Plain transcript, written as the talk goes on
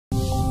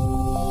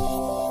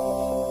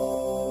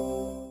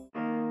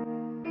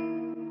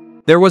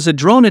There was a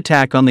drone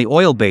attack on the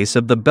oil base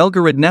of the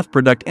Belgorod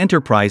Neftprodukt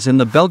enterprise in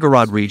the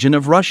Belgorod region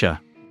of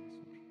Russia.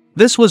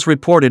 This was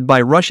reported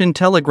by Russian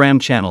Telegram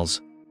channels.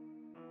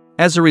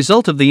 As a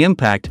result of the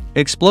impact,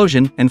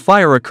 explosion, and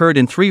fire occurred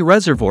in 3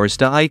 reservoirs.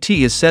 It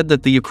is said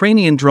that the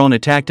Ukrainian drone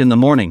attacked in the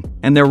morning,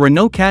 and there were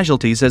no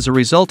casualties as a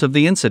result of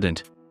the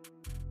incident.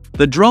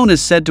 The drone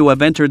is said to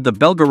have entered the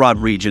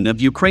Belgorod region of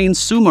Ukraine's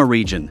Sumy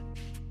region.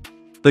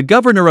 The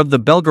governor of the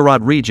Belgorod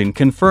region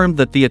confirmed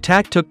that the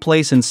attack took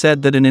place and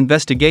said that an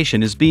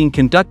investigation is being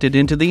conducted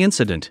into the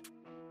incident.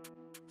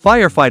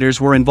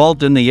 Firefighters were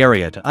involved in the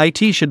area.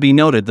 It should be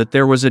noted that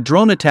there was a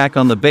drone attack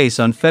on the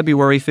base on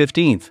February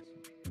 15.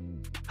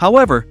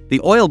 However, the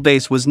oil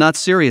base was not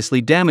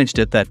seriously damaged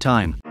at that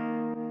time.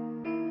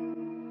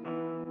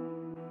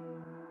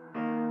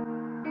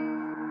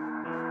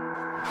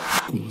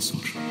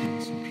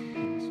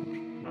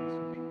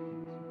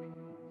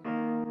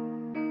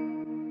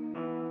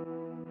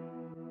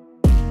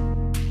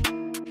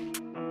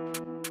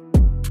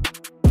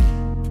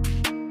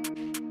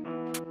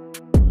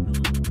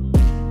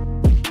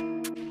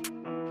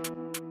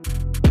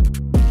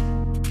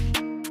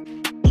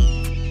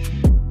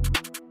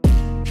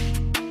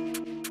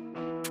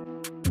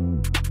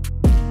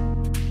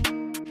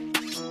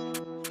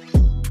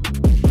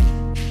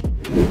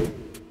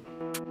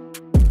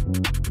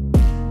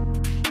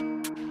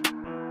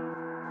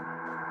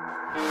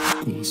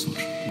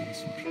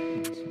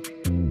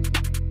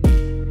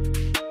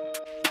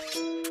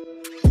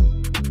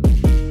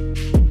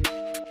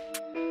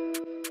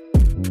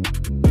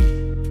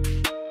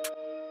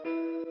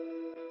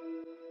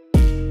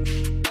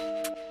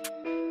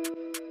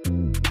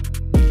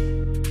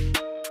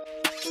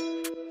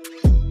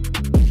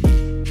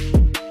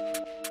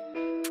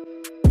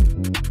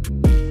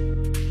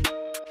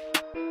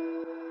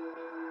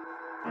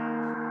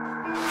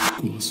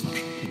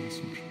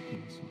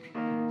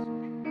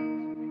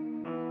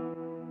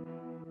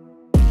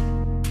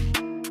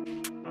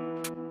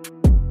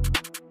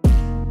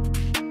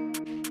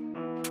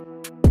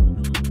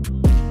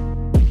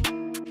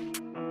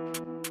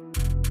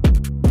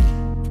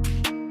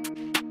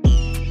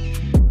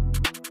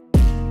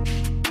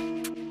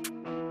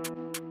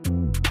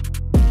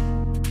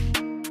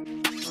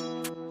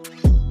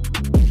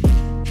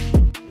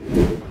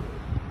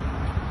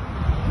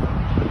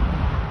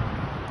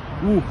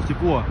 Ух,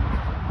 тепло.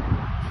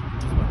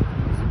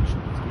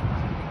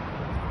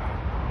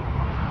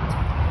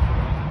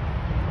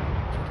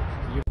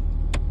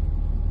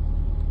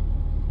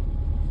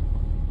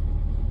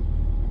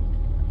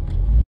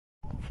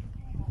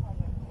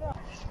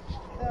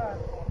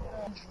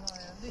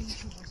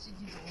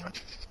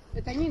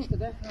 Это минка,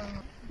 да?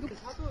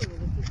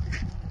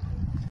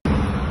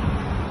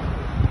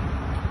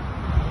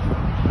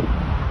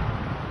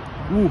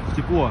 Ух,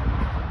 тепло.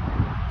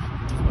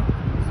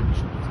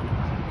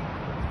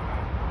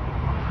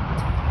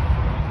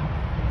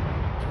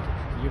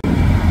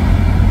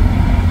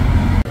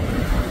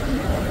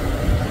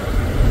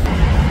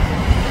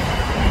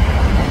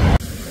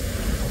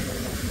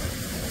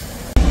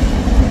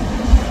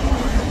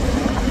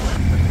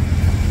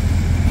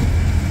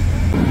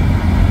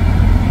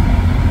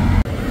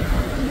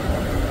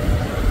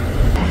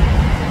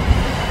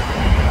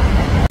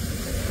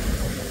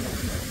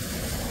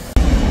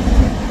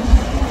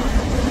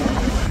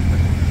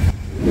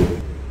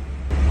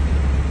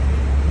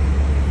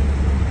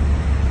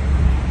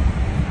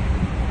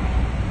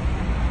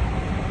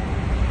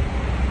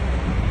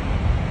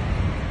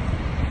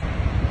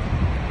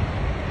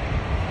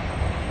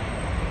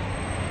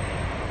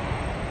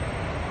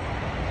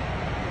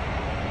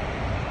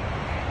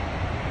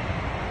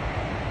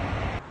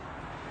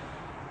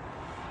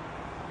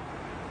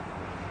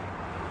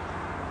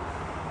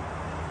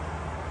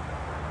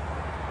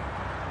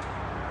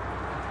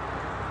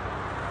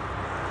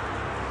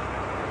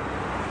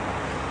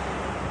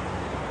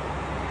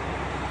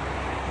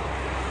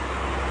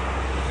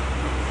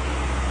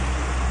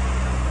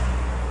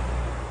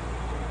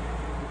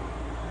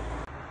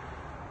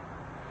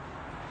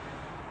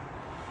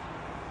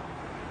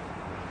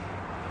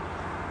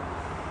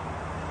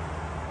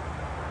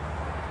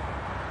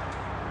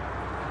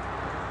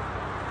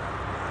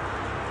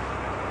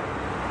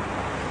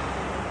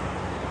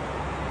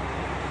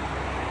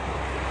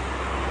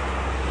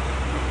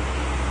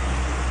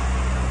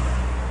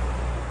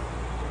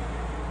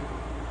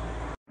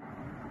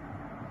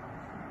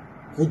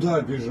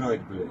 Куда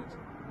бежать, блядь?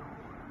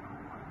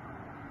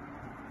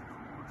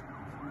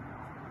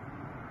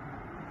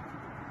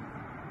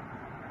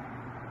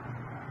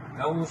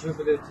 Там уже,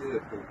 блядь,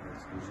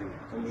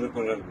 там уже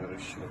пожарный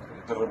расчет.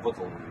 Это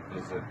работал на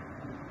ПЗ.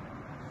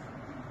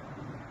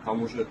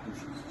 Там уже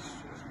тушится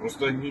сейчас.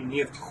 Просто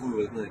нефть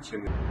хуй знает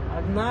чем.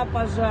 Одна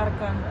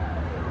пожарка,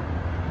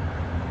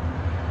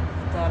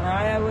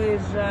 вторая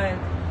выезжает.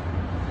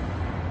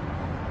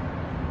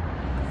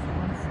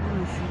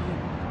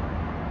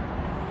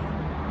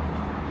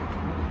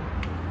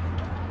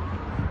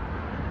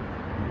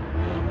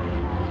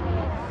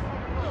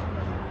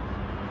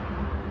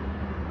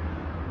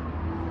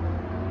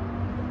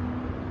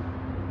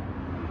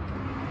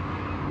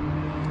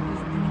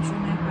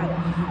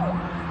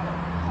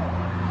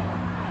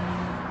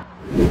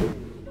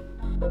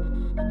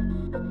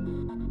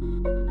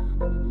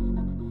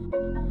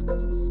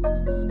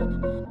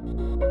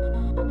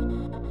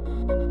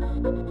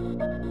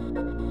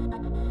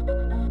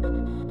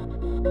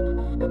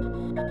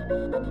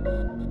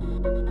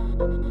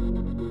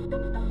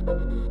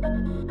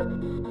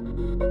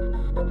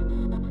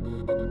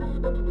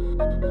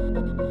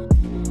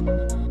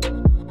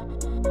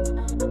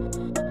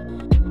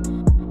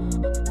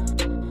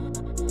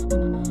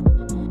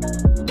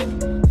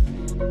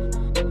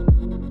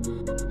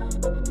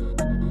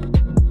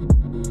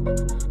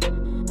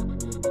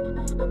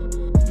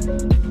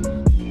 Ukraina.